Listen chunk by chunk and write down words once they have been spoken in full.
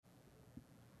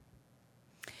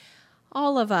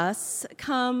All of us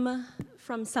come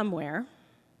from somewhere.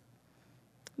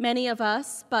 Many of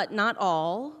us, but not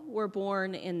all, were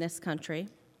born in this country.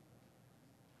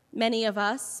 Many of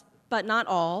us, but not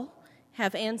all,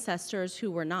 have ancestors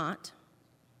who were not.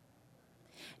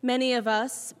 Many of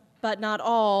us, but not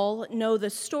all, know the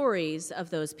stories of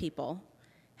those people,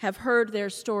 have heard their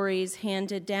stories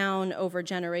handed down over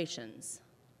generations.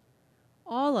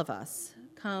 All of us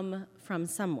come from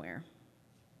somewhere.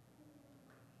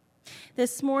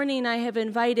 This morning, I have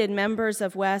invited members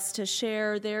of WES to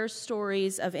share their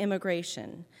stories of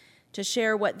immigration, to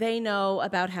share what they know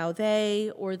about how they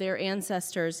or their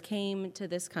ancestors came to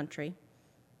this country.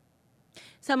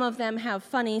 Some of them have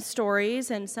funny stories,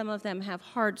 and some of them have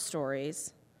hard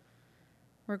stories.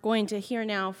 We're going to hear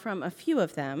now from a few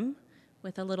of them,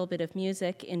 with a little bit of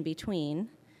music in between,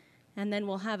 and then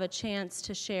we'll have a chance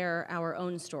to share our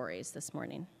own stories this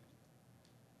morning.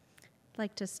 I'd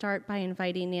like to start by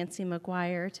inviting Nancy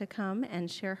McGuire to come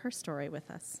and share her story with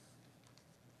us.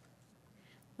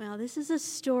 Well, this is a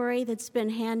story that's been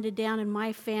handed down in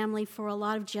my family for a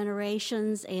lot of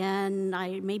generations, and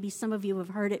maybe some of you have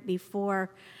heard it before.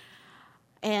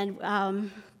 And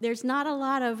there's not a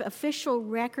lot of official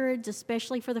records,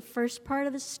 especially for the first part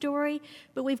of the story,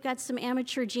 but we've got some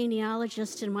amateur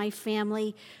genealogists in my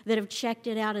family that have checked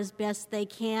it out as best they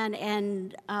can,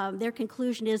 and their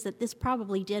conclusion is that this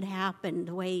probably did happen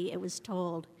the way it was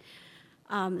told.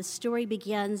 The story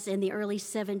begins in the early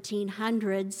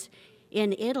 1700s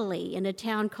in Italy, in a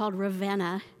town called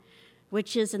Ravenna,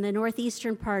 which is in the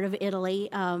northeastern part of Italy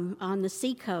on the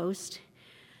seacoast.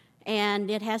 And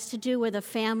it has to do with a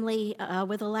family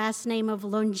with the last name of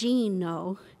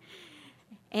Longino.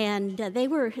 And they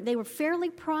were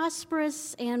fairly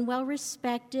prosperous and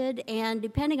well-respected, and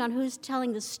depending on who's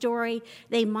telling the story,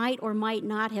 they might or might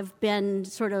not have been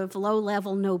sort of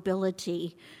low-level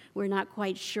nobility. We're not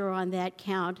quite sure on that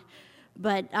count.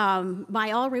 But by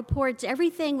all reports,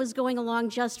 everything was going along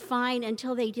just fine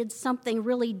until they did something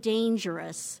really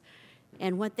dangerous.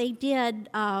 And what they did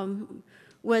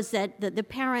was that the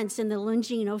parents in the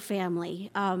Longino family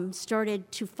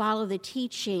started to follow the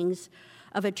teachings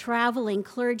of a traveling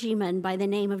clergyman by the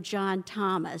name of John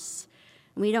Thomas.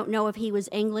 We don't know if he was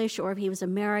English or if he was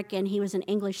American. He was an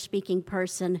English-speaking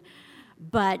person,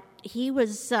 but he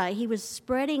was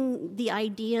spreading the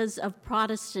ideas of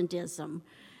Protestantism.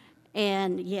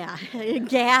 And yeah,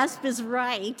 gasp is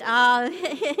right.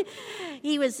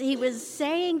 He was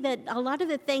saying that a lot of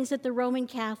the things that the Roman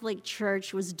Catholic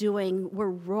Church was doing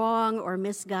were wrong or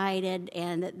misguided,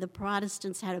 and that the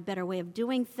Protestants had a better way of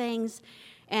doing things.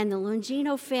 And the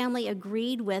Longino family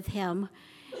agreed with him,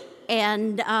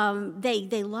 and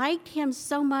they liked him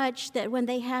so much that when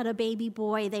they had a baby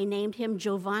boy, they named him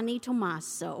Giovanni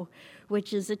Tommaso,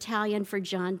 which is Italian for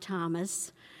John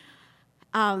Thomas.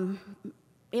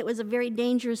 It was a very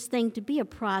dangerous thing to be a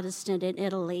Protestant in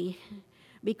Italy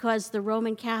because the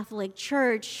Roman Catholic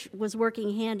Church was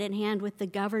working hand in hand with the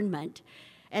government.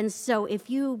 And so if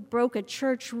you broke a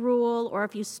church rule or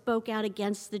if you spoke out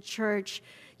against the church,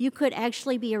 you could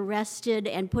actually be arrested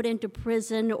and put into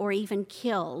prison or even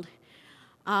killed.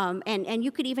 And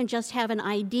you could even just have an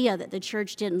idea that the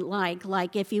church didn't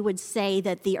like if you would say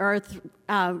that the earth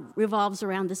revolves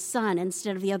around the sun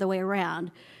instead of the other way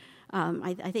around.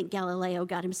 I think Galileo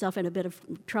got himself in a bit of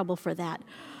trouble for that.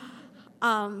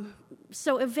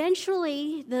 So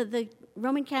eventually, the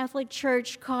Roman Catholic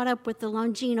Church caught up with the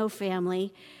Longino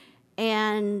family,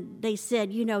 and they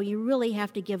said, you really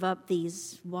have to give up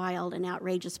these wild and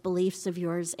outrageous beliefs of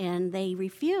yours, and they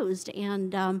refused.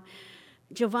 And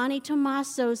Giovanni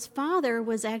Tommaso's father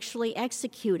was actually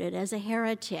executed as a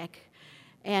heretic,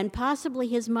 and possibly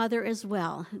his mother as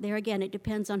well. There again, it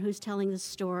depends on who's telling the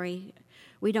story.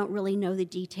 We don't really know the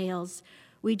details.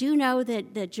 We do know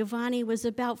that Giovanni was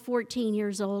about 14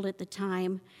 years old at the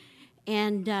time,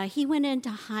 and he went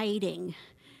into hiding.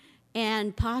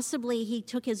 And possibly he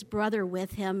took his brother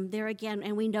with him there again,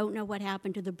 and we don't know what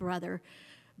happened to the brother.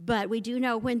 But we do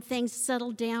know when things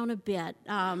settled down a bit.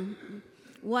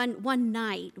 One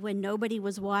night when nobody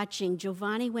was watching,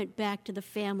 Giovanni went back to the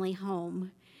family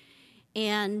home,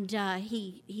 and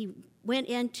he went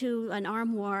into an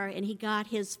armoire and he got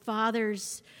his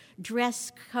father's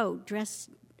dress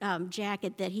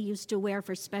jacket that he used to wear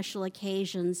for special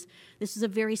occasions. This is a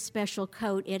very special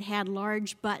coat. It had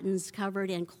large buttons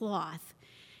covered in cloth.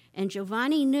 And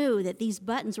Giovanni knew that these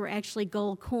buttons were actually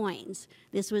gold coins.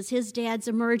 This was his dad's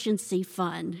emergency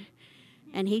fund.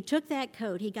 And he took that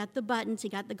coat, he got the buttons, he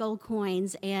got the gold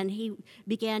coins, and he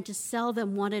began to sell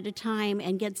them one at a time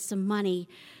and get some money.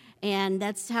 And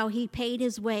that's how he paid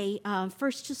his way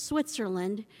first to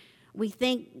Switzerland, We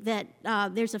think that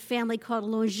there's a family called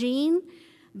Longines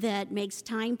that makes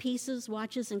timepieces,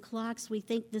 watches, and clocks. We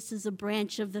think this is a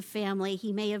branch of the family.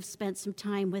 He may have spent some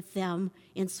time with them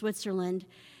in Switzerland.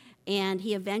 And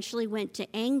he eventually went to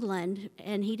England,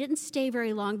 and he didn't stay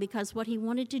very long because what he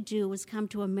wanted to do was come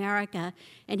to America,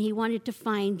 and he wanted to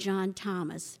find John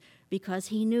Thomas because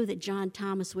he knew that John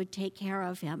Thomas would take care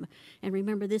of him. And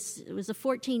remember, this was a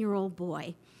 14-year-old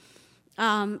boy.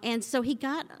 And so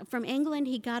from England,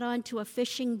 he got onto a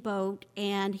fishing boat,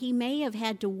 and he may have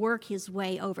had to work his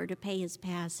way over to pay his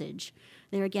passage.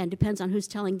 There again, depends on who's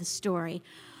telling the story.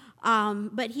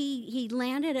 But he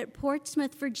landed at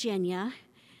Portsmouth, Virginia,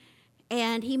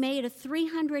 and he made a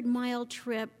 300-mile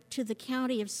trip to the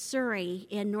county of Surrey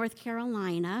in North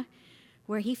Carolina,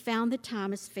 where he found the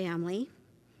Thomas family.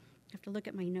 I have to look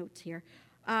at my notes here.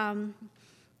 And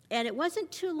it wasn't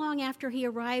too long after he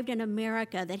arrived in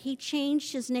America that he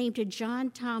changed his name to John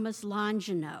Thomas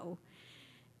Longino.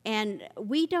 And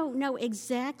we don't know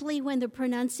exactly when the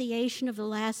pronunciation of the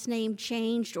last name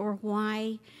changed or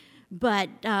why, but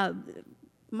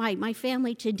my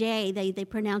family today, they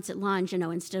pronounce it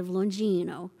Longino instead of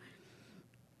Longino.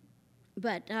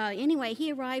 But anyway,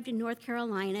 he arrived in North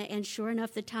Carolina, and sure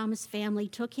enough, the Thomas family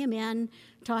took him in,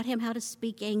 taught him how to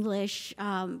speak English,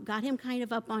 got him kind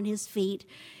of up on his feet,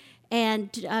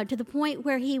 and to the point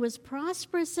where he was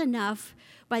prosperous enough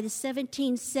by the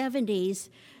 1770s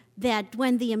that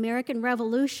when the American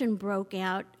Revolution broke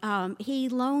out, he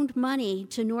loaned money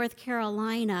to North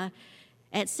Carolina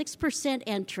at 6%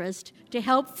 interest to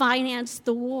help finance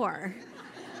the war.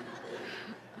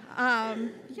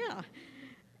 Yeah.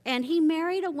 And he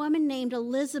married a woman named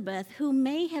Elizabeth, who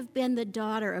may have been the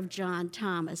daughter of John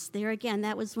Thomas. There again,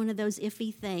 that was one of those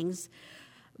iffy things.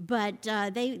 But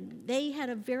they had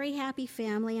a very happy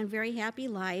family and very happy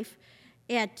life.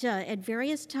 At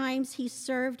various times, he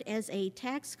served as a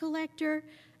tax collector,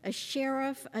 a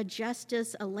sheriff, a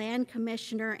justice, a land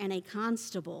commissioner, and a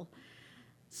constable.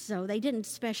 So they didn't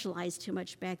specialize too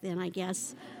much back then, I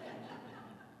guess.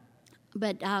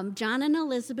 But John and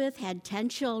Elizabeth had 10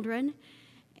 children,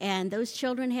 and those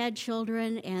children had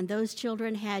children, and those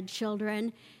children had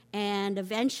children, and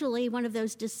eventually one of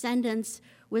those descendants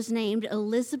was named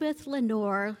Elizabeth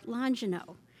Lenore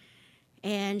Longino.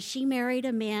 And she married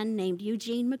a man named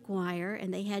Eugene McGuire,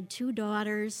 and they had 2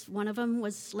 daughters. One of them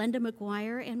was Slenda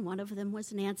McGuire, and one of them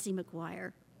was Nancy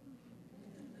McGuire.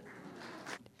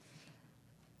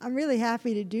 I'm really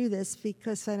happy to do this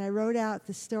because when I wrote out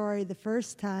the story the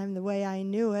first time, the way I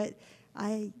knew it,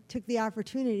 I took the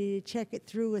opportunity to check it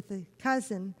through with a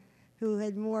cousin who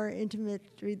had more intimate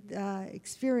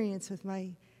experience with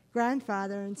my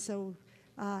grandfather, and so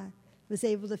was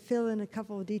able to fill in a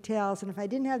couple of details. And if I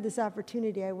didn't have this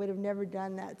opportunity, I would have never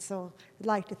done that. So I'd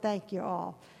like to thank you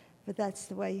all. But that's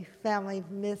the way family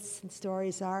myths and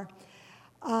stories are.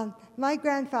 My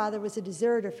grandfather was a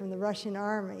deserter from the Russian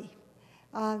army.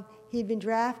 He had been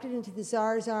drafted into the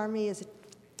Tsar's army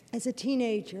as a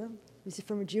teenager. He was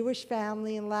from a Jewish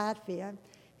family in Latvia.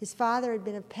 His father had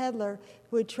been a peddler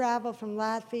who had traveled from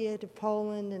Latvia to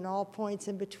Poland and all points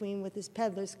in between with his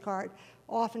peddler's cart,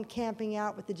 often camping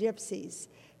out with the gypsies.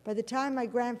 By the time my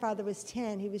grandfather was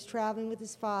 10, he was traveling with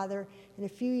his father, and a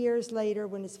few years later,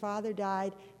 when his father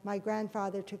died, my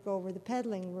grandfather took over the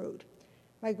peddling route.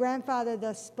 My grandfather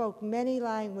thus spoke many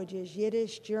languages: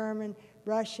 Yiddish, German,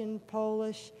 Russian,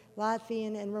 Polish,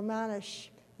 Latvian, and Romanish,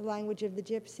 the language of the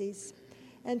gypsies,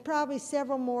 and probably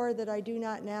several more that I do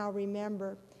not now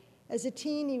remember. As a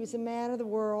teen, he was a man of the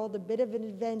world, a bit of an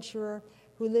adventurer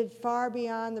who lived far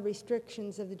beyond the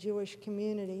restrictions of the Jewish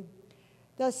community.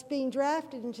 Thus, being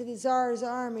drafted into the Tsar's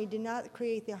army did not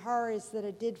create the horrors that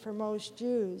it did for most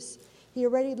Jews. He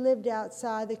already lived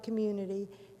outside the community,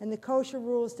 and the kosher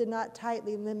rules did not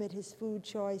tightly limit his food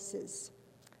choices.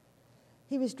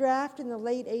 He was drafted in the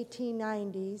late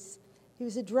 1890s. He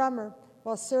was a drummer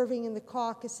while serving in the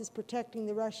Caucasus, protecting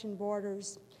the Russian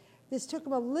borders. This took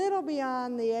him a little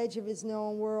beyond the edge of his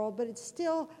known world, but it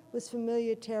still was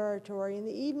familiar territory. In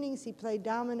the evenings, he played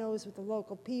dominoes with the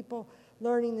local people,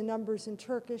 learning the numbers in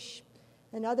Turkish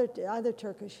and other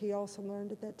Turkish he also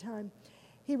learned at that time.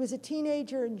 He was a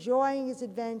teenager enjoying his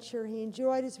adventure. He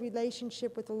enjoyed his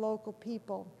relationship with the local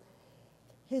people.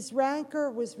 His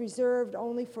rancor was reserved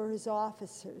only for his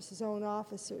officers, his own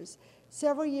officers.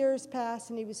 Several years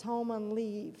passed and he was home on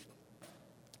leave.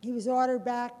 He was ordered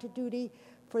back to duty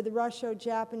for the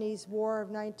Russo-Japanese War of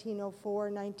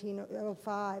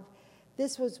 1904-1905.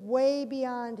 This was way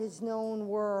beyond his known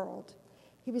world.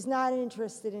 He was not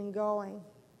interested in going.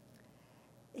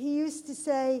 He used to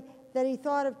say that he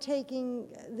thought of taking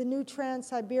the new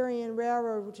Trans-Siberian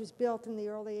Railroad, which was built in the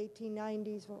early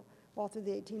 1890s all through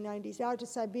the 1890s, out to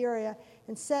Siberia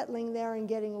and settling there and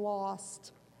getting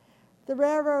lost. The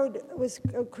railroad was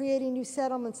creating new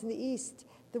settlements in the east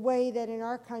the way that in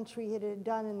our country it had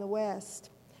done in the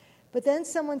west. But then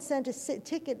someone sent a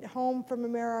ticket home from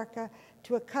America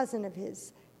to a cousin of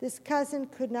his. This cousin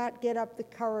could not get up the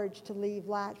courage to leave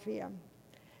Latvia.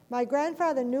 My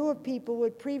grandfather knew of people who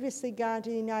had previously gone to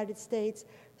the United States,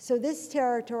 so this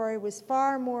territory was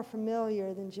far more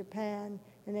familiar than Japan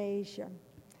and Asia.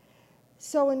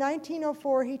 So in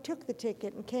 1904, he took the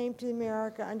ticket and came to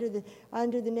America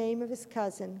under the name of his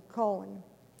cousin, Cohen.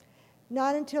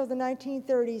 Not until the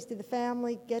 1930s did the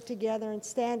family get together and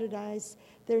standardize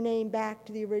their name back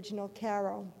to the original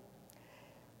Caro.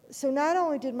 So not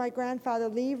only did my grandfather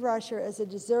leave Russia as a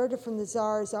deserter from the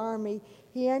Tsar's army,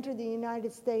 he entered the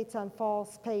United States on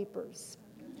false papers.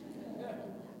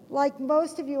 Like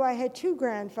most of you, I had two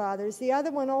grandfathers. The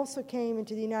other one also came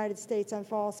into the United States on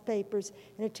false papers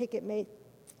and a ticket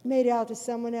made out to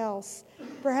someone else.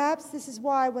 Perhaps this is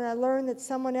why when I learned that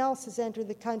someone else has entered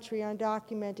the country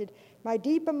undocumented, my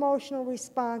deep emotional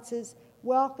response is,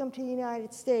 welcome to the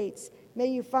United States. May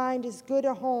you find as good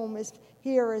a home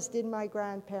here as did my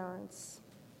grandparents.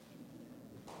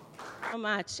 So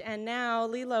much. And now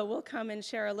Lilo will come and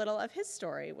share a little of his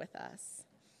story with us.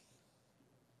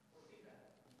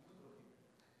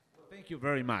 Thank you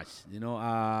very much.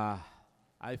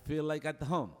 I feel like at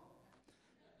home.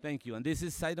 Thank you. And this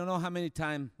is, I don't know how many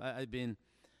times I've been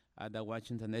at the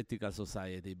Washington Ethical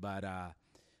Society, but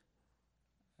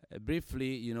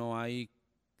briefly,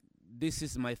 this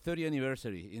is my 30th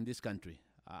anniversary in this country.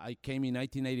 I came in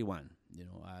 1981.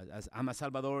 As I'm a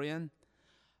Salvadorian.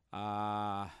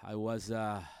 I was,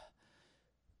 I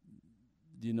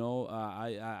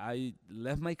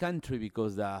left my country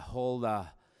because the whole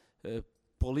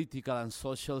political and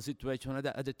social situation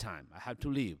at the time. I had to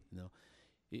leave.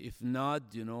 If not,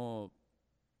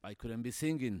 I couldn't be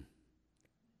singing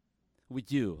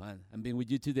with you and being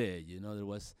with you today. There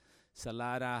was a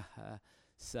lot of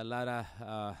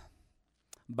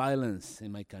violence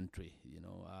in my country.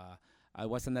 I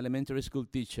was an elementary school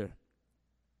teacher,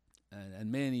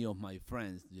 and many of my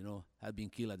friends, had been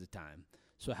killed at the time.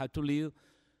 So I had to live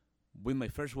with my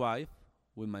first wife,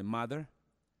 with my mother,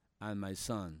 and my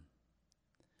son,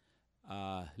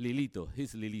 Lilito.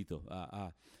 He's Lilito.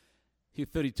 He's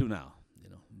 32 now,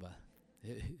 but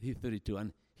he's 32,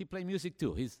 and he played music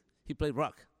too. He played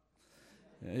rock.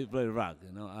 He played rock,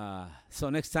 So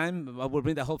next time I will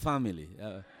bring the whole family.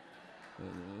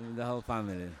 The whole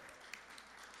family.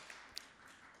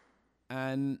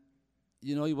 And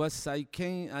I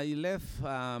left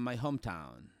my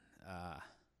hometown.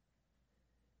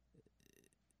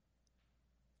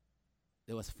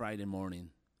 It was Friday morning.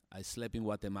 I slept in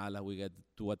Guatemala. We got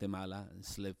to Guatemala and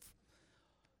slept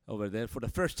over there for the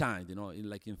first time,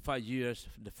 in 5 years,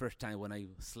 the first time when I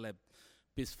slept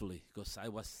peacefully, because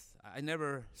I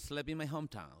never slept in my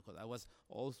hometown, because I was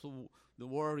also the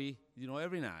worry,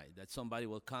 every night that somebody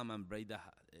will come and break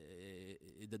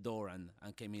the door and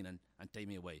came in and take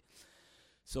me away.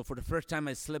 So for the first time,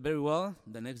 I slept very well.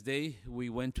 The next day, we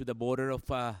went to the border of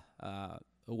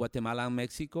Guatemala and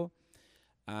Mexico.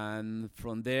 And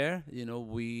from there,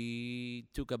 we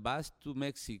took a bus to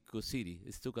Mexico City.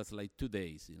 It took us like 2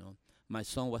 days, My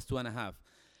son was 2.5.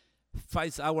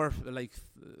 5 hours,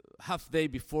 half day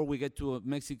before we get to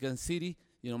Mexican City,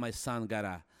 my son got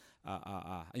a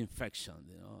infection,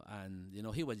 and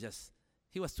he was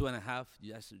 2.5,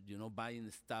 just buying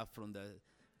stuff from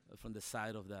the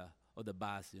side of the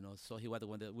bus, So he was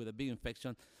with a big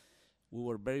infection. We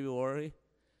were very worried.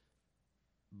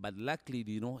 But luckily,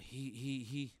 he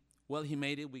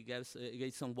made it. We got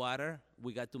some water.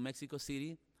 We got to Mexico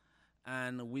City,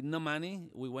 and with no money,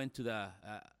 we went to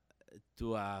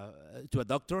a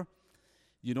doctor.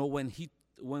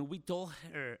 When we told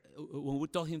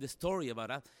him the story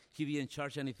about us, he didn't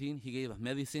charge anything. He gave us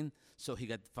medicine, so he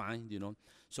got fine.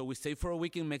 So we stayed for a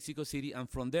week in Mexico City, and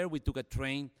from there we took a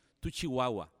train to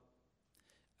Chihuahua.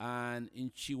 And in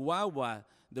Chihuahua,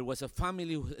 there was a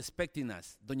family who was expecting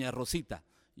us, Doña Rosita.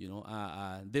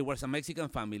 There was a Mexican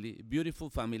family, beautiful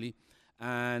family,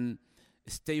 and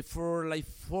stayed for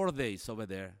 4 days over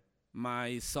there.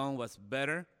 My son was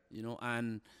better,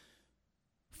 and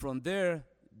from there,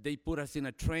 they put us in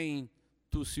a train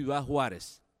to Ciudad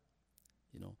Juárez.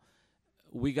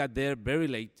 We got there very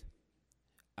late,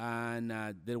 and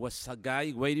there was a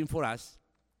guy waiting for us.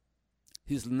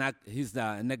 His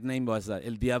nickname was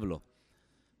El Diablo,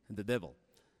 the devil.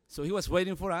 So he was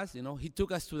waiting for us, He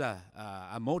took us to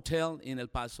a motel in El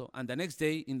Paso, and the next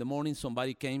day in the morning,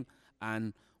 somebody came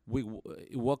and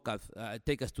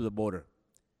take us to the border.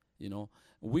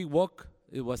 We walk.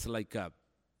 It was like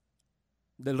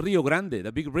Del Rio Grande,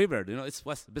 the big river. It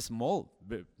was a bit small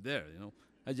there.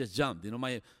 I just jumped.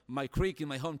 My creek in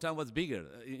my hometown was bigger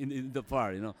in the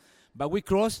far. But we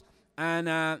crossed, and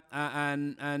the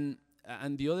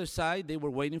other side, they were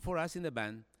waiting for us in the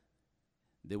van.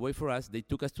 They wait for us. They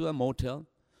took us to a motel.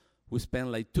 We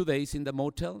spent like 2 days in the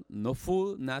motel, no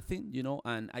food, nothing,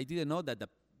 and I didn't know that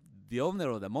the owner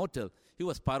of the motel,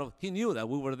 he knew that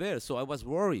we were there, so I was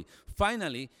worried.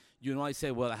 Finally, I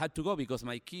said, well, I had to go because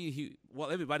my kid,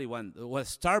 everybody was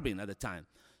starving at the time.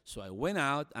 So I went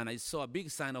out, and I saw a big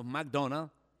sign of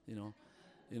McDonald's,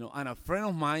 and a friend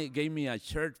of mine gave me a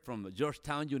shirt from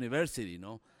Georgetown University,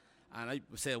 and I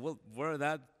said, well, wear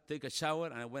that, take a shower,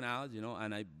 and I went out,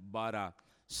 and I bought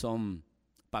some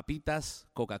papitas,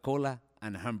 Coca-Cola,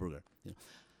 and a hamburger.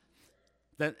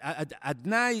 Then at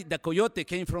night, the coyote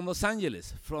came from Los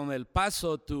Angeles, from El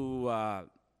Paso to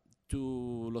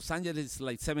Los Angeles,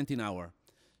 like 17 hours.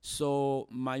 So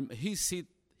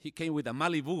he came with a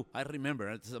Malibu. I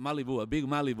remember, it's a Malibu, a big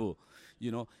Malibu.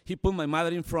 He put my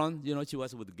mother in front. She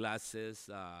was with glasses,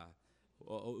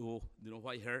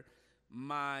 white hair.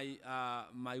 My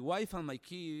wife and my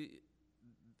kid,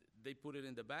 they put it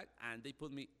in the back, and they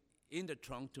put me in the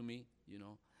trunk to me,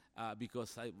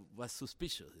 because I was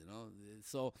suspicious,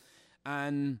 So,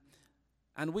 and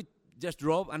we just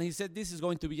drove, and he said, this is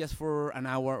going to be just for an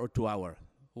hour or 2 hours.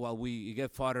 While we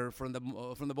get farther from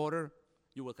the border,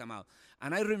 you will come out.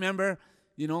 And I remember,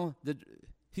 that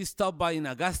he stopped by in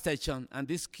a gas station, and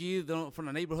this kid from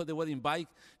the neighborhood, they were in bike,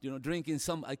 drinking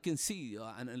some, I can see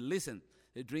and listen,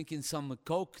 they're drinking some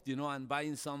Coke, and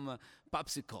buying some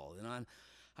popsicle,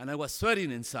 and I was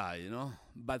sweating inside,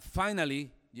 But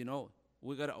finally,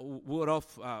 we got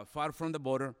off far from the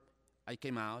border. I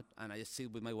came out, and I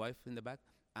sit with my wife in the back,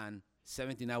 and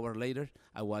 17 hours later,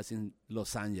 I was in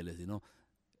Los Angeles,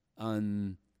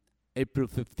 on April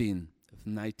 15, of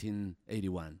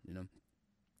 1981,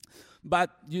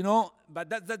 But, but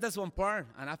that's one part.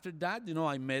 And after that,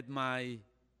 I met my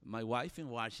wife in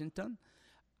Washington.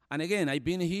 And again, I've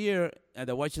been here at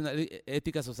the Washington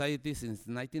Ethical Society since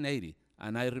 1980.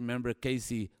 And I remember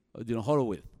Casey,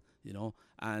 Horowitz,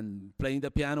 and playing the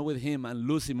piano with him, and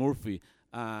Lucy Murphy,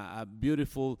 a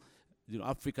beautiful,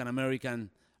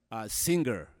 African-American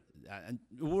singer. And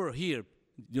we were here,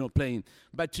 playing.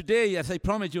 But today, as I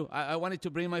promised you, I wanted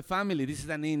to bring my family. This is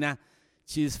Anina.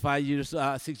 She's 6 years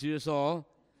old.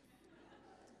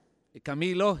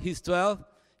 Camilo, he's 12.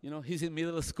 He's in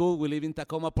middle school. We live in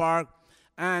Tacoma Park.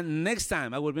 And next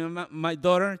time, I will bring my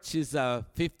daughter. She's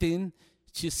 15.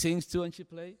 She sings too, and she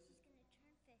plays.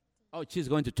 She's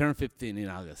going to turn 15 in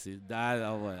August.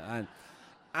 And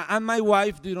my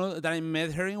wife, that I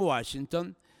met her in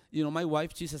Washington. My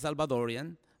wife, she's a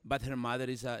Salvadorian, but her mother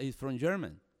is from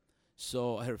German.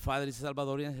 So her father is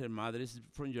Salvadorian, her mother is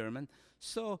from German.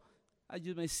 So as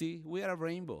you may see, we are a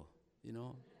rainbow,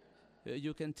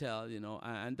 You can tell,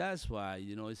 and that's why,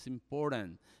 it's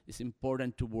important. It's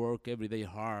important to work every day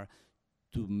hard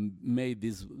to make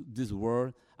this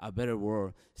world a better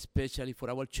world, especially for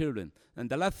our children. And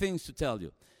the last things to tell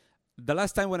you, the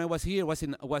last time when I was here was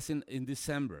in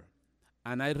December,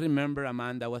 and I remember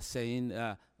Amanda was saying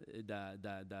the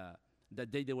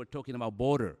day they were talking about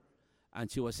border,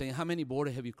 and she was saying, how many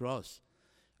borders have you crossed?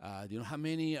 How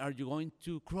many are you going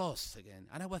to cross again?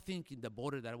 And I was thinking the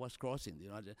border that I was crossing,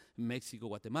 Mexico,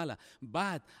 Guatemala.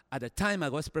 But at the time I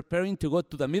was preparing to go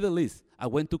to the Middle East, I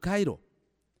went to Cairo,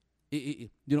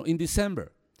 in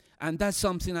December. And that's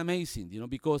something amazing,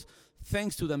 because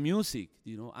thanks to the music,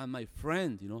 and my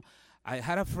friend, I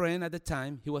had a friend at the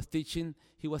time. He was teaching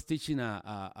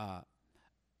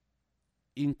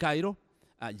in Cairo,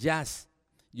 jazz.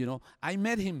 I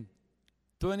met him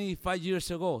 25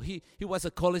 years ago. He was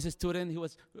a college student.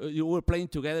 You were playing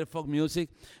together folk music.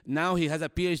 Now he has a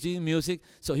PhD in music,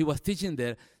 so he was teaching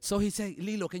there. So he said,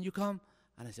 Lilo, can you come?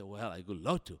 And I said, well, I would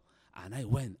love to. And I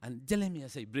went. And just let me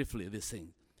say briefly this thing.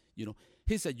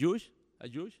 He's a Jewish,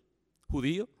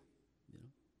 Judío.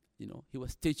 He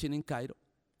was teaching in Cairo.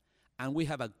 And we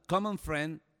have a common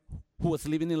friend who was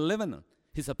living in Lebanon.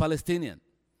 He's a Palestinian.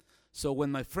 So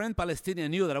when my friend Palestinian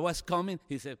knew that I was coming,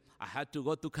 he said, I had to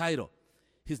go to Cairo.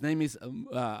 His name is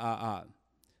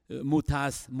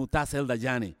Mutaz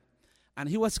El-Dajani. And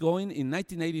he was going in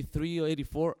 1983 or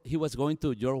 84, he was going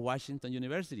to George Washington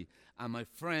University. And my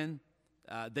friend,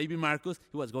 David Marcus,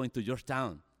 he was going to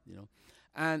Georgetown,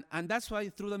 And that's why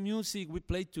through the music we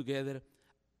played together.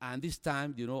 And this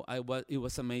time, it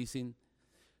was amazing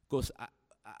because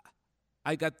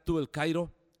I got to El Cairo.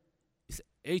 It's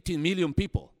 18 million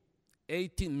people.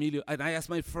 18 million. And I asked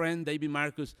my friend, David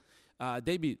Marcus,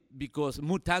 David, because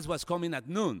Mutaz was coming at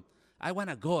noon, I want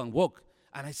to go and walk.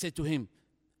 And I said to him,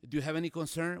 Do you have any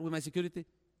concern with my security?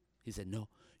 He said, no,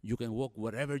 you can walk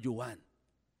wherever you want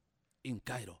in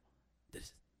Cairo.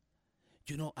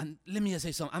 And let me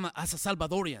say something. As a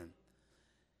Salvadorian,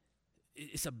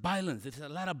 it's a violence. There's a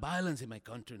lot of violence in my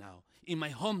country now. In my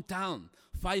hometown,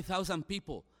 5,000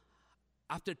 people.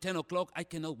 After 10 o'clock, I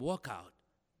cannot walk out.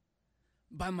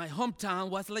 But my hometown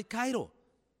was like Cairo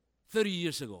 30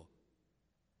 years ago.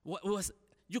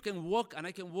 You can walk, and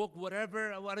I can walk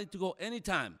wherever I wanted to go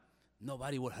anytime.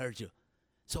 Nobody will hurt you.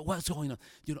 So what's going on?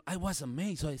 I was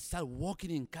amazed. So I started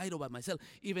walking in Cairo by myself.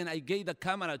 Even I gave the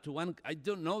camera to one. I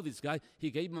don't know this guy.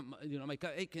 He gave my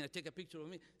camera. Hey, can I take a picture of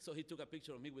me? So he took a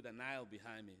picture of me with a Nile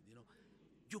behind me.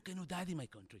 You cannot die in my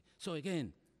country. So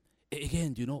again,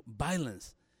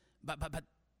 violence. But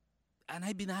and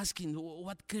I've been asking,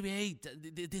 what create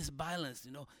this violence?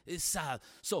 It's sad.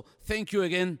 So thank you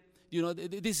again.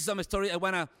 This is some story. I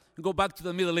want to go back to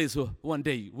the Middle East one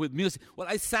day with music. Well,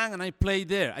 I sang and I played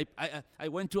there. I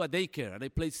went to a daycare and I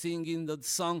played singing the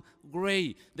song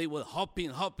Great. They were hopping,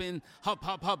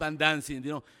 hop, and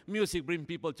dancing. Music brings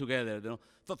people together.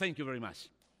 So thank you very much.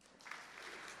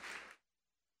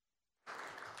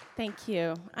 Thank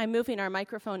you. I'm moving our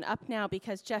microphone up now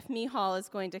because Jeff Mihal is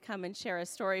going to come and share a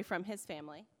story from his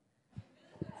family.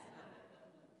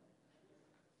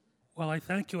 Well, I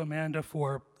thank you, Amanda,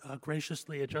 for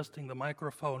graciously adjusting the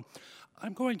microphone.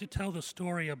 I'm going to tell the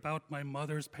story about my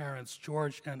mother's parents,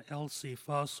 George and Elsie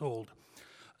Fausold.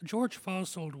 George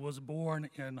Fausold was born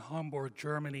in Hamburg,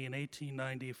 Germany in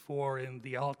 1894 in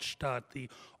the Altstadt, the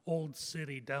old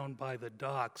city down by the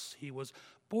docks. He was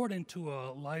born into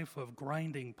a life of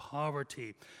grinding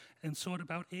poverty. And so at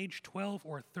about age 12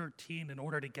 or 13, in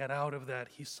order to get out of that,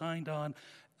 he signed on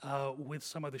with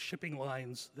some of the shipping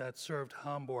lines that served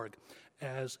Hamburg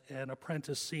as an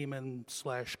apprentice seaman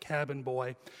 / cabin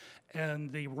boy.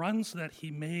 And the runs that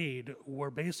he made were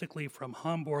basically from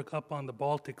Hamburg up on the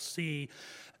Baltic Sea,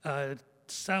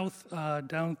 south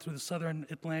down through the southern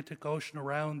Atlantic Ocean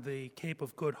around the Cape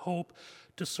of Good Hope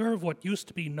to serve what used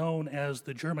to be known as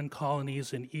the German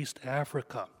colonies in East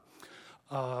Africa.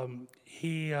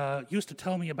 He used to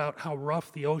tell me about how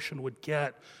rough the ocean would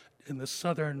get in the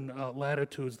southern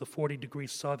latitudes, the 40-degree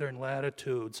southern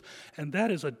latitudes. And that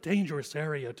is a dangerous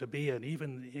area to be in,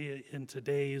 even in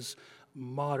today's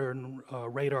modern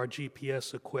radar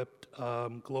GPS-equipped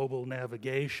global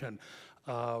navigation.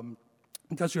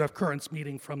 Because you have currents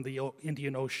meeting from the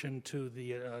Indian Ocean to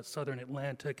the southern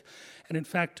Atlantic. And in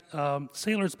fact,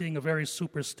 sailors being a very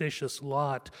superstitious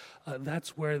lot,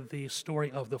 that's where the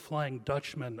story of the Flying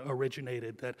Dutchman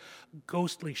originated, that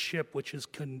ghostly ship which is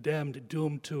condemned,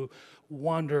 doomed to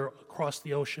wander across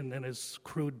the ocean and is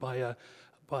crewed by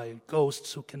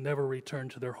ghosts who can never return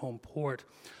to their home port.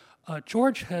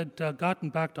 George had gotten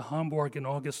back to Hamburg in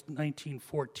August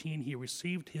 1914. He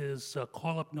received his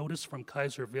call-up notice from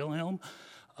Kaiser Wilhelm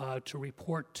to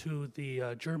report to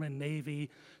the German Navy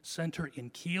Center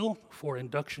in Kiel for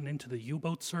induction into the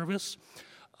U-boat service.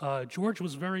 George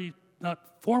was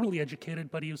not formally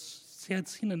educated, but he had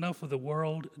seen enough of the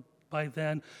world by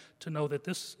then to know that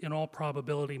this, in all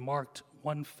probability, marked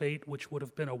one fate which would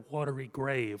have been a watery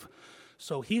grave.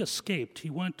 So he escaped.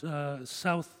 He went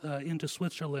south into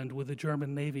Switzerland with the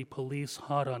German Navy police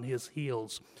hot on his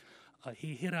heels.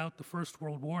 He hit out the First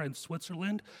World War in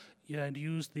Switzerland and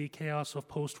used the chaos of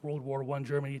post-World War I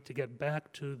Germany to get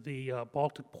back to the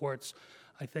Baltic ports,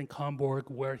 I think Hamburg,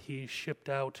 where he shipped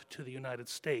out to the United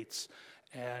States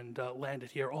and landed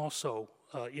here also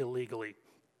illegally.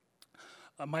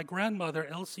 My grandmother,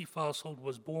 Elsie Fausold,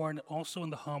 was born also in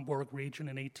the Hamburg region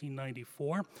in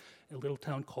 1894, in a little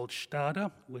town called Stade,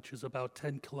 which is about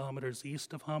 10 kilometers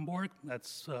east of Hamburg.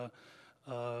 That's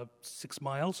 6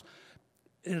 miles.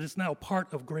 It is now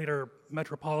part of greater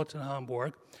metropolitan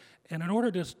Hamburg. And in order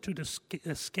to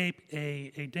escape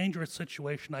a dangerous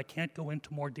situation, I can't go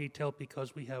into more detail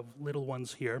because we have little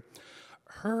ones here.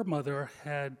 Her mother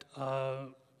had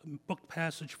booked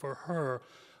passage for her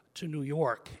to New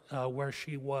York, where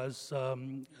she was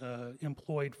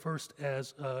employed first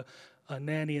as a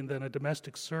nanny and then a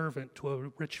domestic servant to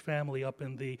a rich family up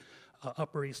in the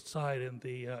Upper East Side in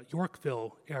the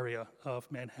Yorkville area of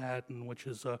Manhattan, which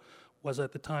was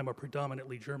at the time a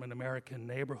predominantly German-American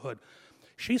neighborhood.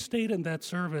 She stayed in that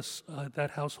service,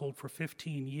 that household, for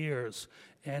 15 years,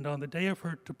 and on the day of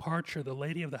her departure, the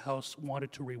lady of the house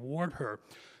wanted to reward her.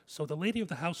 So the lady of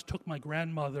the house took my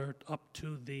grandmother up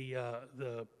to the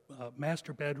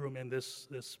master bedroom in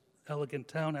this elegant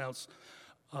townhouse,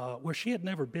 where she had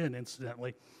never been,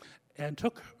 incidentally, and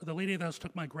the lady of the house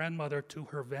took my grandmother to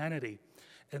her vanity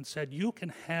and said, "You can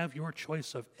have your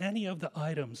choice of any of the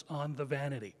items on the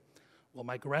vanity." Well,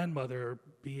 my grandmother,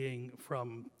 being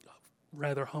from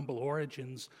rather humble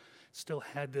origins still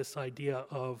had this idea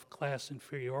of class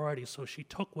inferiority. So she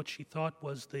took what she thought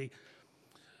was the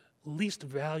least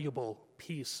valuable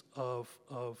piece of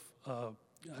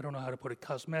I don't know how to put it,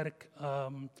 cosmetic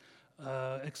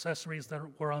accessories that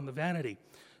were on the vanity.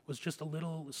 It was just a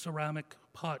little ceramic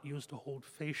pot used to hold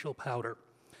facial powder.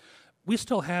 We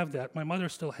still have that. My mother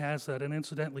still has that, and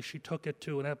incidentally, she took it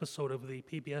to an episode of the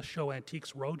PBS show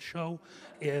Antiques Roadshow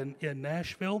in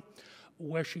Nashville,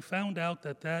 where she found out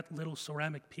that that little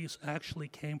ceramic piece actually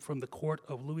came from the court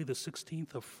of Louis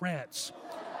XVI of France.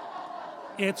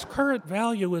 Its current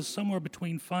value is somewhere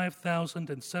between $5,000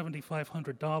 and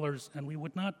 $7,500, and we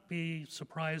would not be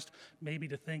surprised maybe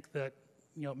to think that,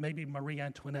 maybe Marie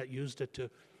Antoinette used it to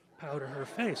powder her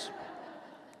face.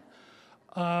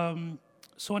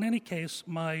 So in any case,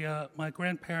 my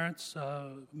grandparents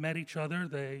met each other.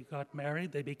 They got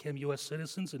married. They became U.S.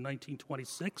 citizens in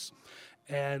 1926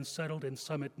 and settled in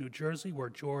Summit, New Jersey, where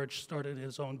George started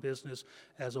his own business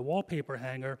as a wallpaper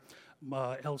hanger.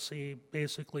 Elsie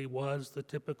basically was the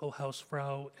typical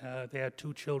hausfrau. They had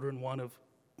 2 children, one of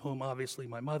whom obviously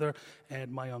my mother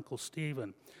and my Uncle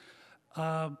Stephen.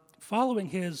 Following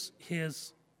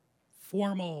his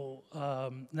formal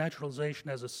naturalization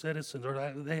as a citizen,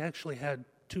 or they actually had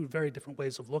 2 very different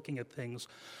ways of looking at things.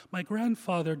 My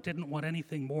grandfather didn't want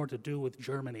anything more to do with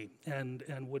Germany and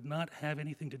would not have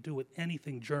anything to do with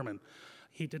anything German.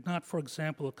 He did not, for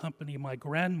example, accompany my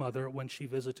grandmother when she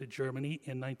visited Germany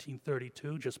in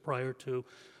 1932, just prior to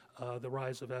the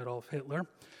rise of Adolf Hitler.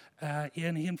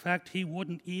 And in fact, he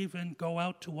wouldn't even go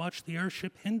out to watch the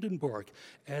airship Hindenburg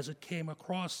as it came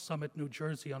across Summit, New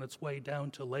Jersey on its way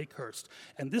down to Lakehurst.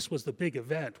 And this was the big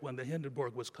event when the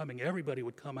Hindenburg was coming. Everybody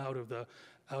would come out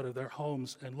of their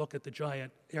homes and look at the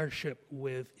giant airship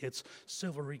with its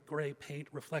silvery gray paint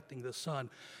reflecting the sun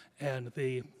and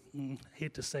the,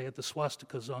 hate to say it, the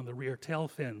swastikas on the rear tail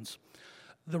fins.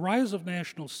 The rise of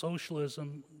National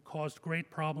Socialism caused great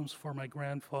problems for my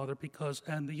grandfather because,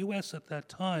 and the U.S. at that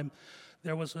time,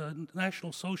 there was a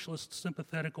National Socialist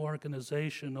sympathetic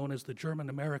organization known as the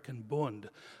German-American Bund.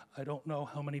 I don't know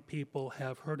how many people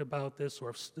have heard about this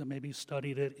or maybe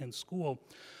studied it in school,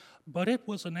 but it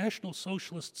was a National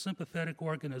Socialist sympathetic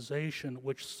organization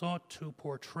which sought to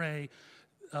portray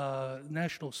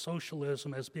National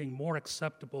Socialism as being more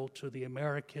acceptable to the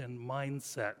American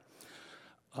mindset.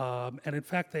 And in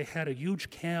fact, they had a huge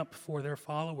camp for their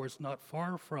followers not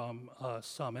far from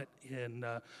Summit in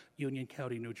Union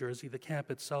County, New Jersey. The camp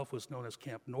itself was known as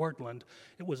Camp Nordland.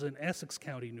 It was in Essex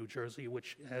County, New Jersey,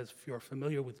 which, as if you're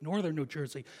familiar with northern New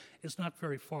Jersey, is not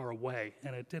very far away.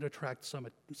 And it did attract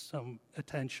some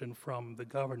attention from the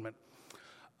government.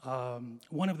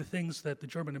 One of the things that the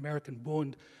German-American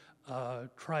Bund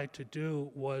tried to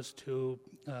do was to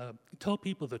tell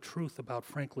people the truth about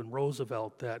Franklin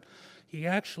Roosevelt, that he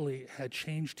actually had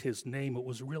changed his name. It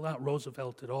was not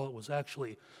Roosevelt at all. It was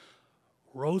actually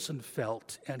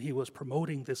Rosenfeld, and he was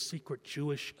promoting this secret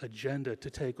Jewish agenda to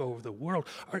take over the world.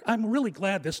 I'm really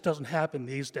glad this doesn't happen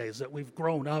these days, that we've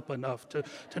grown up enough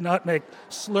to not make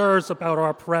slurs about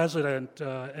our president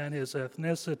and his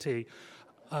ethnicity.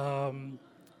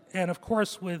 And of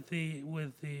course, with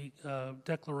the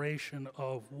declaration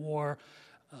of war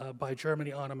by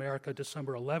Germany on America,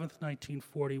 December 11th,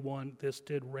 1941, this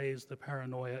did raise the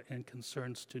paranoia and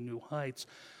concerns to new heights.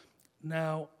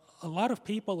 Now, a lot of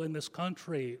people in this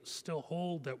country still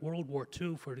hold that World War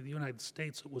II for the United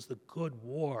States, it was the good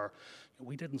war.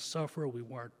 We didn't suffer, we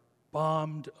weren't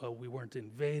bombed, we weren't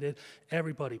invaded.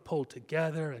 Everybody pulled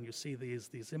together, and you see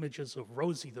these images of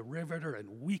Rosie the Riveter,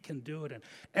 and we can do it, and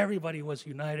everybody was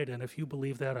united. And if you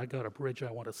believe that, I got a bridge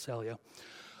I want to sell you.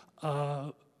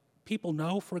 People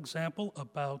know, for example,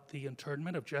 about the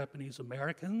internment of Japanese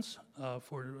Americans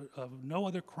for no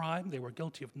other crime. They were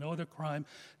guilty of no other crime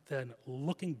than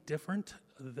looking different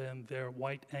than their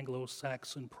white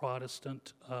Anglo-Saxon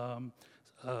Protestant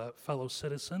fellow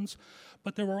citizens.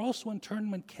 But there were also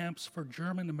internment camps for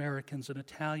German Americans and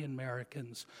Italian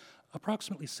Americans.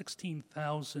 Approximately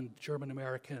 16,000 German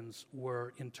Americans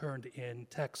were interned in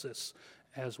Texas,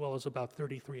 as well as about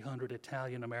 3,300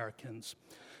 Italian Americans.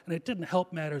 And it didn't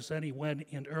help matters any when,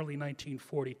 in early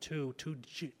 1942, 2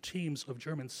 teams of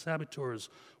German saboteurs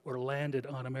were landed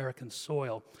on American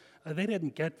soil. They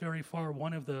didn't get very far.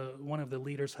 One of the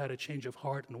leaders had a change of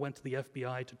heart and went to the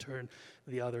FBI to turn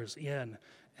the others in.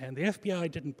 And the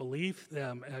FBI didn't believe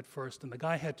them at first, and the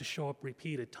guy had to show up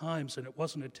repeated times, and it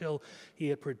wasn't until he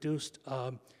had produced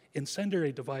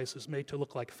incendiary devices made to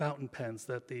look like fountain pens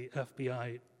that the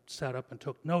FBI sat up and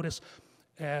took notice.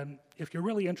 And if you're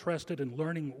really interested in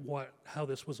learning how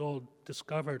this was all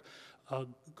discovered,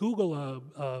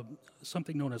 Google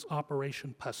something known as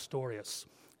Operation Pastorius,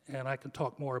 and I can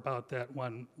talk more about that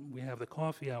when we have the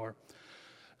coffee hour.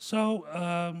 So,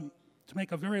 to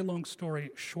make a very long story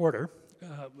shorter,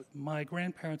 my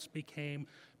grandparents became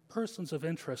persons of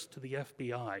interest to the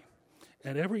FBI.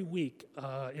 And every week,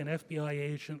 an FBI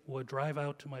agent would drive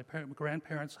out to my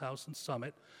grandparents' house in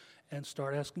Summit and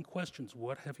start asking questions.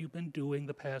 What have you been doing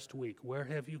the past week? Where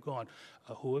have you gone?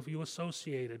 Who have you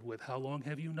associated with? How long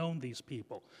have you known these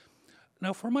people?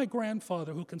 Now, for my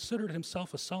grandfather, who considered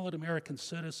himself a solid American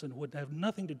citizen, would have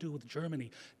nothing to do with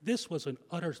Germany, this was an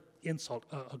utter insult,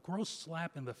 a gross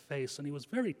slap in the face, and he was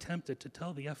very tempted to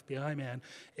tell the FBI man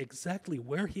exactly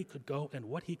where he could go and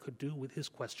what he could do with his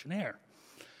questionnaire.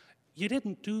 You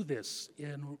didn't do this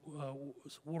in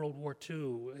World War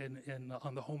II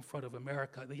on the home front of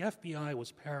America. The FBI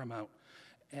was paramount,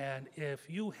 and if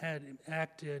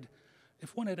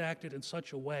one had acted in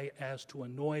such a way as to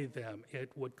annoy them,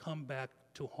 it would come back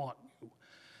to haunt you.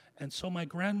 And so my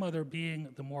grandmother, being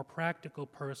the more practical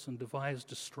person,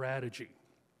 devised a strategy.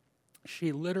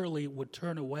 She literally would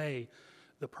turn away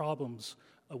the problems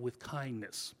with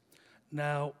kindness.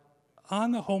 Now,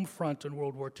 on the home front in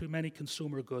World War II, many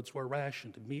consumer goods were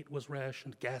rationed. Meat was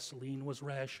rationed, gasoline was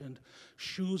rationed,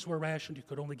 shoes were rationed. You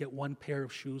could only get one pair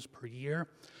of shoes per year.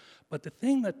 But the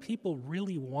thing that people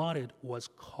really wanted was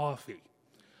coffee.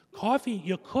 Coffee,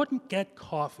 you couldn't get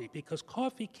coffee because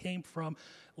coffee came from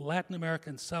Latin America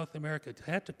and South America. It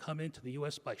had to come into the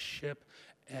U.S. by ship,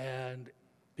 and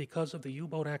because of the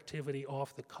U-boat activity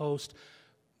off the coast,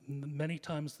 many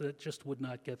times that just would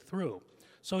not get through.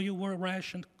 So you were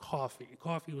rationed coffee.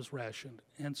 Coffee was rationed.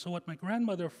 And so what my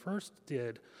grandmother first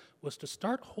did was to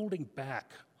start holding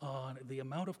back on the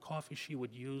amount of coffee she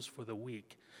would use for the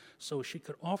week so she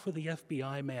could offer the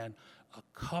FBI man a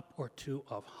cup or two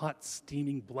of hot,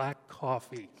 steaming black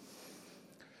coffee.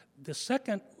 The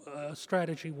second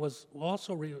strategy was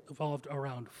also revolved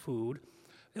around food.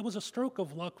 It was a stroke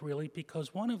of luck, really,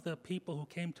 because one of the people who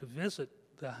came to visit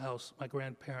the house, my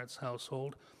grandparents'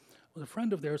 household, was a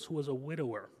friend of theirs who was a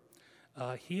widower.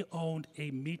 He owned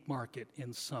a meat market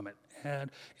in Summit.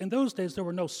 And in those days, there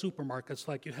were no supermarkets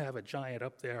like you have at Giant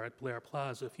up there at Blair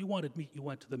Plaza. If you wanted meat, you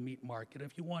went to the meat market.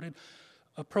 If you wanted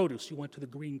produce, you went to the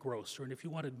greengrocer. And if you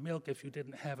wanted milk, if you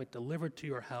didn't have it delivered to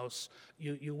your house,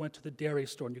 you went to the dairy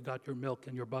store and you got your milk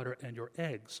and your butter and your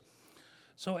eggs.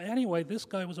 So anyway, this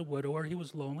guy was a widower. He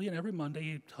was lonely, and every Monday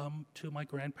he'd come to my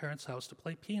grandparents' house to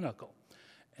play pinochle.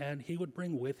 And he would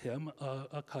bring with him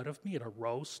a cut of meat, a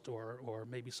roast or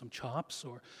maybe some chops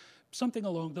or something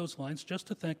along those lines, just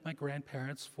to thank my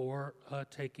grandparents for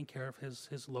taking care of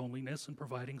his loneliness and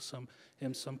providing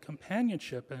him some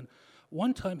companionship. And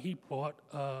one time he bought,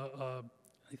 I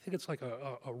think it's like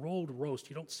a rolled roast.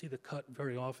 You don't see the cut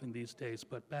very often these days,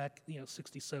 but back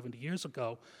 60, 70 years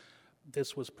ago,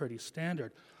 this was pretty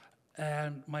standard.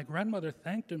 And my grandmother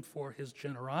thanked him for his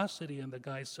generosity, and the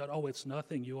guy said, "Oh, it's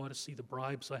nothing. You ought to see the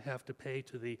bribes I have to pay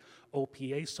to the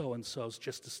OPA so-and-sos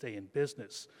just to stay in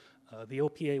business." The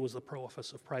OPA was the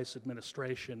Office of Price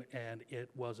Administration, and it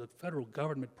was a federal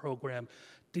government program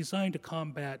designed to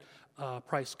combat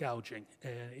price gouging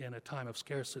in a time of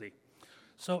scarcity.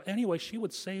 So anyway, she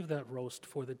would save that roast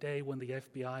for the day when the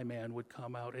FBI man would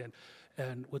come out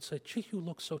and would say, "Gee, you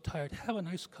look so tired. Have a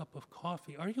nice cup of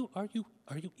coffee. Are you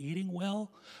eating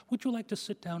well? Would you like to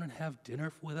sit down and have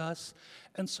dinner with us?"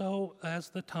 And so as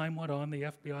the time went on, the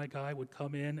FBI guy would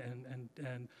come in and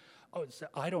say,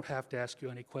 "I don't have to ask you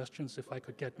any questions if I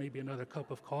could get maybe another cup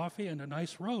of coffee and a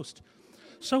nice roast."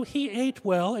 So he ate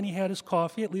well, and he had his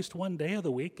coffee at least one day of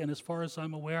the week, and as far as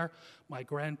I'm aware, my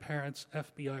grandparents'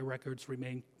 FBI records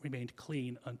remained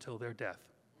clean until their death.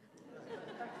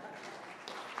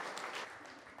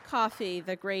 Coffee,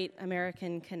 the great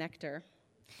American connector.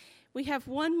 We have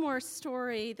one more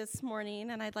story this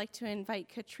morning, and I'd like to invite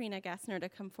Katrina Gassner to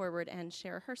come forward and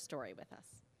share her story with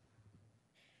us.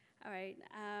 All right.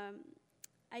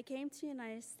 I came to the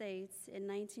United States in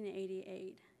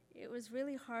 1988. It was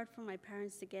really hard for my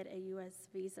parents to get a U.S.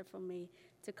 visa for me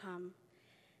to come.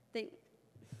 They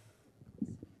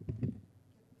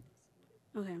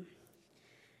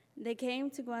came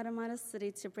to Guatemala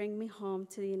City to bring me home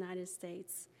to the United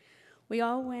States. We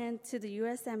all went to the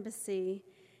U.S. Embassy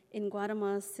in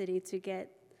Guatemala City to get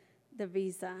the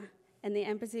visa, and the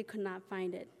embassy could not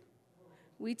find it.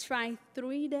 We tried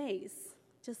 3 days,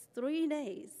 just 3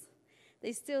 days.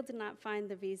 They still did not find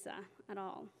the visa at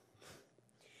all.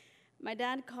 My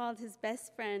dad called his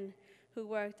best friend who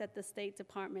worked at the State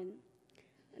Department.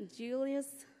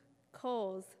 Julius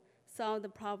Coles solved the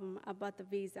problem about the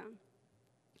visa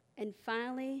and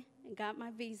finally got my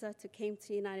visa to come to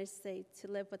the United States to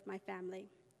live with my family.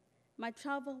 My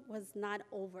trouble was not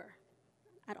over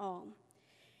at all.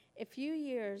 A few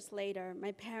years later,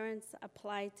 my parents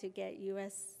applied to get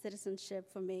U.S.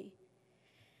 citizenship for me.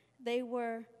 They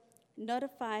were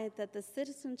notified that the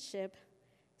citizenship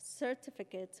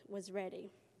certificate was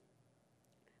ready.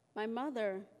 My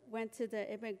mother went to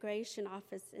the immigration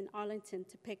office in Arlington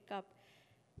to pick up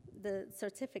the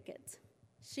certificate.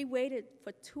 She waited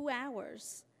for 2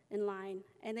 hours in line,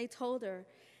 and they told her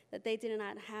that they did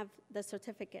not have the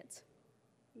certificate.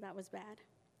 That was bad.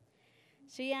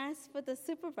 She asked for the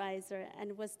supervisor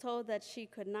and was told that she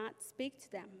could not speak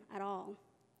to them at all.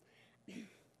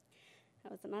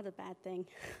 That was another bad thing.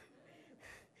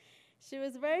 She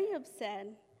was very upset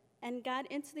and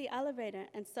got into the elevator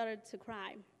and started to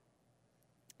cry.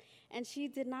 And she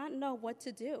did not know what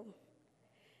to do.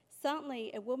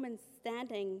 Suddenly, a woman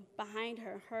standing behind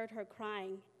her heard her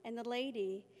crying, and the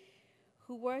lady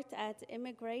who worked at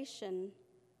immigration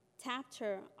tapped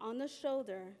her on the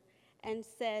shoulder and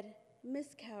said,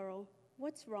 "Miss Carroll,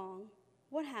 what's wrong?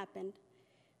 What happened?"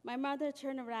 My mother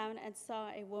turned around and saw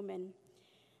a woman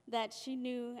that she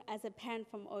knew as a parent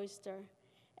from Oyster,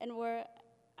 and where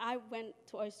I went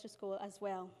to Oyster School as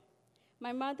well.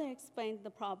 My mother explained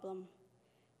the problem.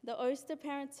 The Oyster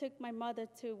parent took my mother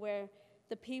to where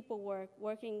the people were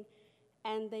working,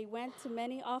 and they went to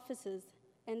many offices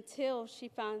until she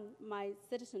found my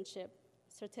citizenship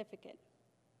certificate.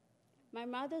 My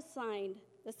mother signed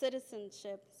the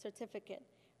citizenship certificate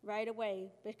right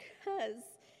away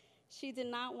because she did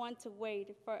not want to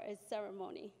wait for a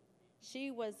ceremony.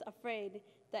 She was afraid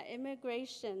that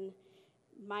immigration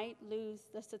might lose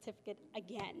the certificate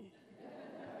again.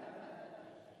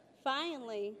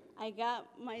 Finally, I got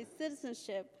my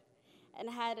citizenship and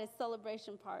had a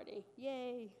celebration party.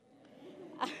 Yay!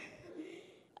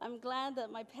 I'm glad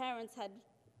that my parents had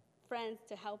friends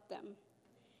to help them.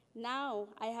 Now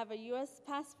I have a U.S.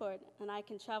 passport and I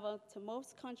can travel to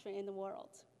most countries in the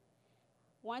world.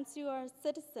 Once you are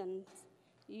citizens,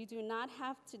 you do not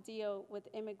have to deal with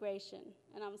immigration,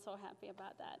 and I'm so happy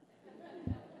about that.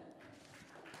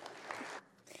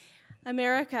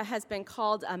 America has been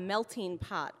called a melting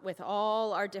pot, with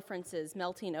all our differences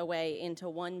melting away into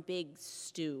one big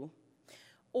stew.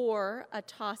 Or a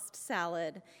tossed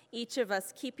salad, each of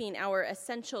us keeping our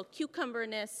essential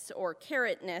cucumberness or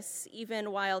carrotness,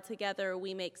 even while together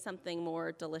we make something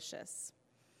more delicious.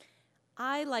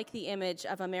 I like the image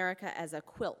of America as a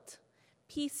quilt,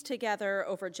 pieced together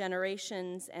over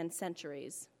generations and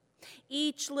centuries.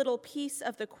 Each little piece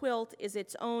of the quilt is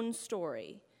its own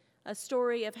story, a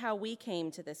story of how we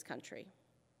came to this country.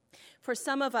 For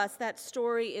some of us, that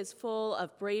story is full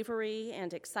of bravery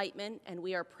and excitement, and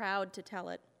we are proud to tell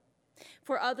it.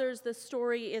 For others, the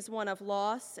story is one of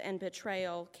loss and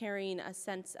betrayal, carrying a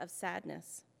sense of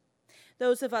sadness.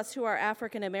 Those of us who are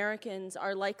African Americans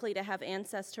are likely to have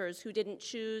ancestors who didn't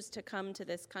choose to come to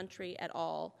this country at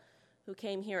all, who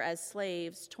came here as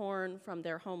slaves torn from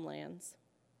their homelands.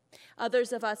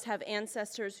 Others of us have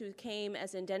ancestors who came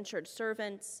as indentured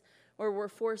servants or were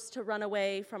forced to run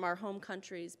away from our home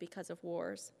countries because of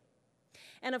wars.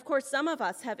 And of course, some of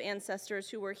us have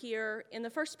ancestors who were here in the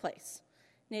first place,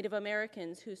 Native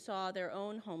Americans who saw their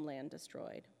own homeland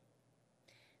destroyed.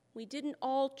 We didn't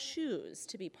all choose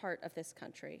to be part of this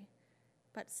country,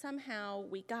 but somehow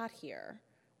we got here,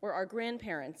 or our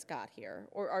grandparents got here,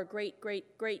 or our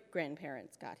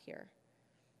great-great-great-grandparents got here.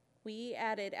 We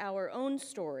added our own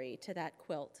story to that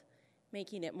quilt,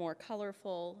 making it more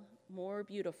colorful, more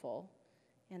beautiful,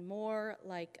 and more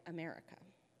like America.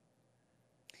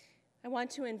 I want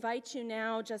to invite you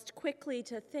now just quickly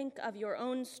to think of your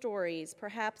own stories,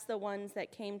 perhaps the ones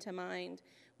that came to mind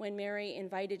when Mary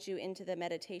invited you into the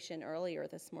meditation earlier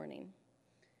this morning.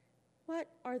 What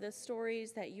are the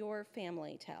stories that your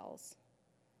family tells?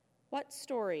 What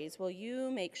stories will you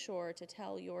make sure to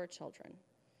tell your children?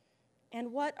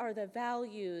 And what are the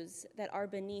values that are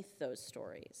beneath those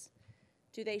stories?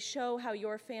 Do they show how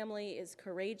your family is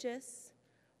courageous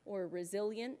or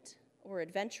resilient or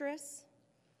adventurous?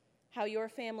 How your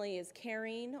family is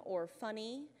caring or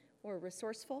funny or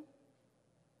resourceful?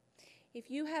 If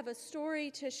you have a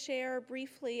story to share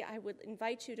briefly, I would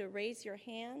invite you to raise your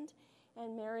hand,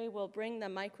 and Mary will bring the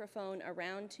microphone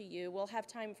around to you. We'll have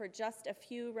time for just a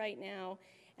few right now,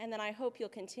 and then I hope you'll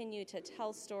continue to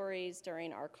tell stories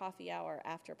during our coffee hour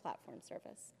after platform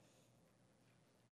service.